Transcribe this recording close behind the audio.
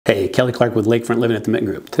Hey, Kelly Clark with Lakefront Living at the Mitten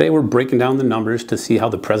Group. Today we're breaking down the numbers to see how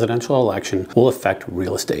the presidential election will affect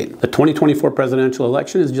real estate. The 2024 presidential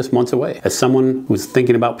election is just months away. As someone who's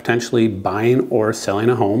thinking about potentially buying or selling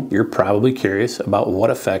a home, you're probably curious about what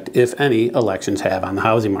effect, if any, elections have on the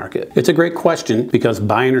housing market. It's a great question because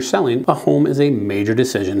buying or selling a home is a major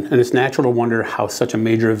decision, and it's natural to wonder how such a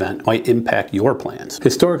major event might impact your plans.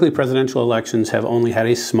 Historically, presidential elections have only had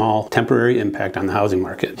a small, temporary impact on the housing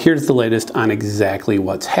market. Here's the latest on exactly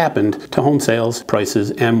what's happened to home sales, prices,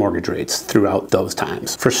 and mortgage rates throughout those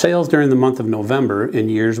times. For sales during the month of November, in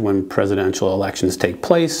years when presidential elections take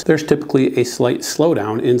place, there's typically a slight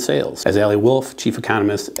slowdown in sales. As Ali Wolf, chief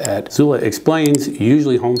economist at Zula, explains,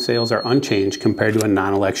 usually home sales are unchanged compared to a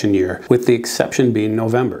non-election year, with the exception being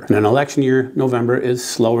November. In an election year, November is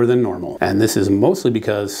slower than normal, and this is mostly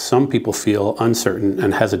because some people feel uncertain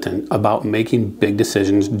and hesitant about making big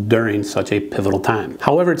decisions during such a pivotal time.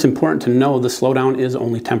 However, it's important to know the slowdown is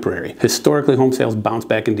only temporary. Historically, home sales bounce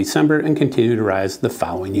back in December and continue to rise the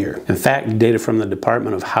following year. In fact, data from the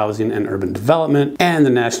Department of Housing and Urban Development and the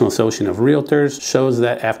National Association of Realtors shows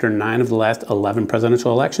that after 9 of the last 11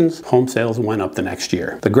 presidential elections, home sales went up the next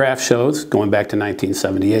year. The graph shows going back to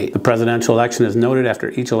 1978. The presidential election is noted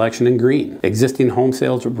after each election in green. Existing home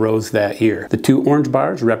sales rose that year. The two orange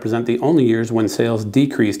bars represent the only years when sales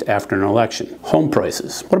decreased after an election. Home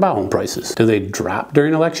prices. What about home prices? Do they drop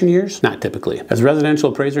during election years? Not typically. As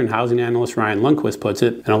residential appraiser and housing analyst Ryan Lundquist puts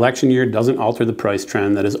it, an election year doesn't alter the price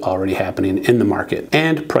trend that is already happening in the market,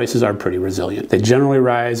 and prices are pretty resilient. They generally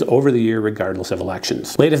rise over the year regardless of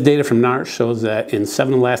elections. Latest data from NAR shows that in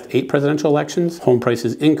 7 of the last 8 presidential elections, home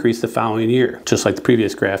prices increased the following year. Just like the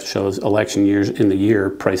previous graph shows election years in the year,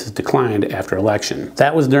 prices declined after election.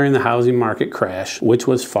 That was during the housing market crash, which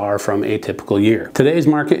was far from a typical year. Today's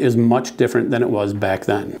market is much different than it was back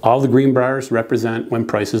then. All the green bars represent when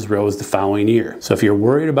prices rose the following year. So if you're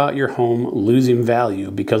worried about your home losing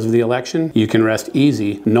value because of the election, you can rest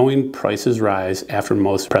easy knowing prices rise after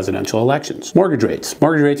most presidential elections. Mortgage rates.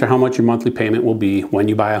 Mortgage rates are how much your monthly payment will be when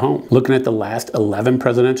you buy a home. Looking at the last 11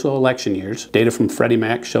 presidential election years, data from Freddie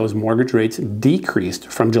Mac shows mortgage rates decreased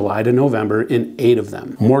from July to November in 8 of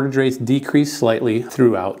them. Mortgage rates decreased slightly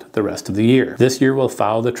throughout the rest of the year. This year will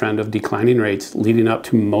follow the trend of declining rates leading up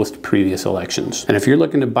to most previous elections. And if you're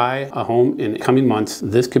looking to buy a home in coming months,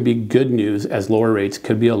 this could be good news as lower rates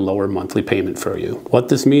could be a lower monthly payment for you. What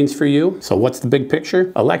this means for you? So what's the big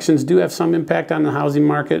picture? Elections do have some impact on the housing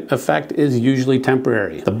market. Effect is usually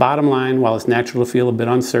temporary. The bottom line, while it's natural to feel a bit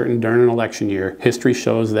uncertain during an election year, history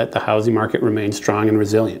shows that the housing market remains strong and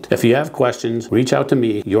resilient. If you have questions, reach out to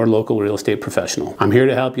me, your local real estate professional. I'm here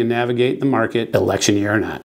to help you navigate the market, election year or not.